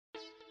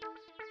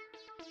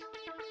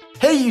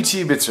Hey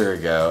YouTube, it's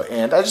Ergo,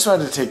 and I just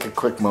wanted to take a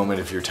quick moment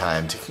of your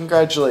time to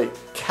congratulate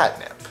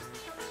Catnip,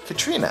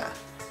 Katrina,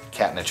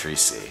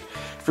 Catnatrisi,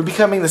 for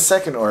becoming the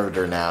second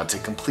orbiter now to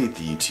complete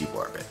the YouTube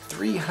orbit.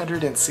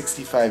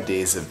 365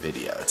 days of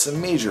video. It's a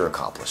major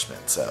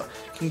accomplishment, so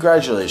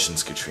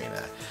congratulations,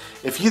 Katrina.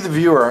 If you, the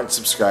viewer, aren't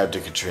subscribed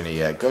to Katrina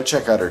yet, go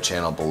check out her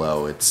channel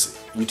below. It's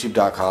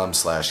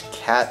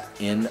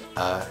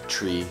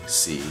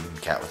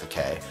youtube.com/catinatrisi, cat with a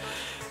K.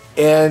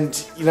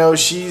 And, you know,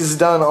 she's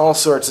done all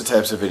sorts of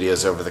types of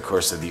videos over the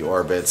course of the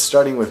orbit,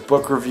 starting with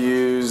book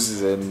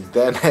reviews, and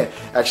then,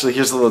 actually,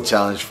 here's a little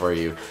challenge for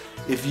you.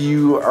 If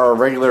you are a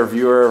regular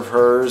viewer of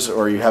hers,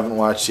 or you haven't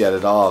watched yet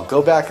at all,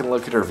 go back and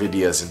look at her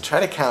videos and try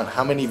to count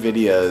how many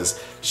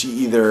videos she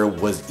either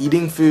was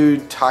eating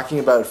food, talking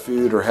about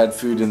food, or had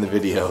food in the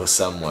video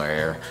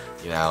somewhere,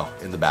 you know,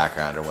 in the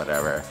background or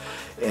whatever.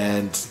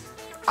 And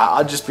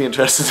I'll just be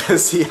interested to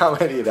see how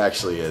many it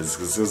actually is,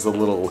 because it was a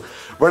little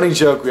running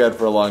joke we had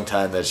for a long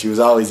time that she was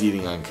always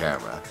eating on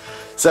camera.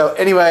 So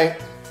anyway,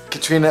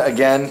 Katrina,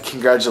 again,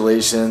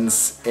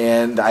 congratulations,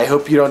 and I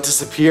hope you don't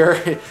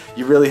disappear.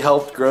 You really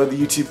helped grow the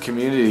YouTube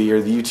community,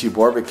 or the YouTube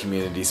Orbit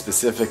community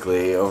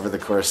specifically, over the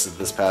course of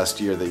this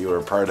past year that you were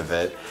a part of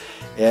it.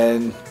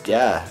 And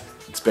yeah,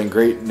 it's been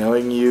great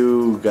knowing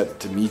you, got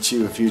to meet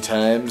you a few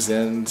times,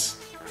 and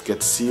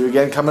get to see you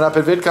again coming up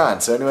at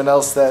VidCon. So anyone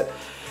else that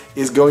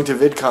is going to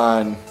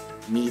VidCon,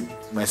 meet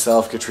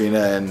myself, Katrina,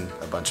 and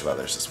a bunch of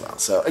others as well.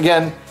 So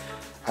again,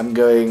 I'm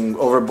going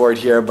overboard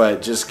here,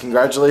 but just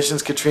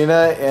congratulations,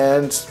 Katrina,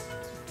 and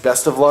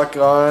best of luck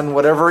on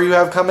whatever you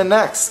have coming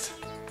next.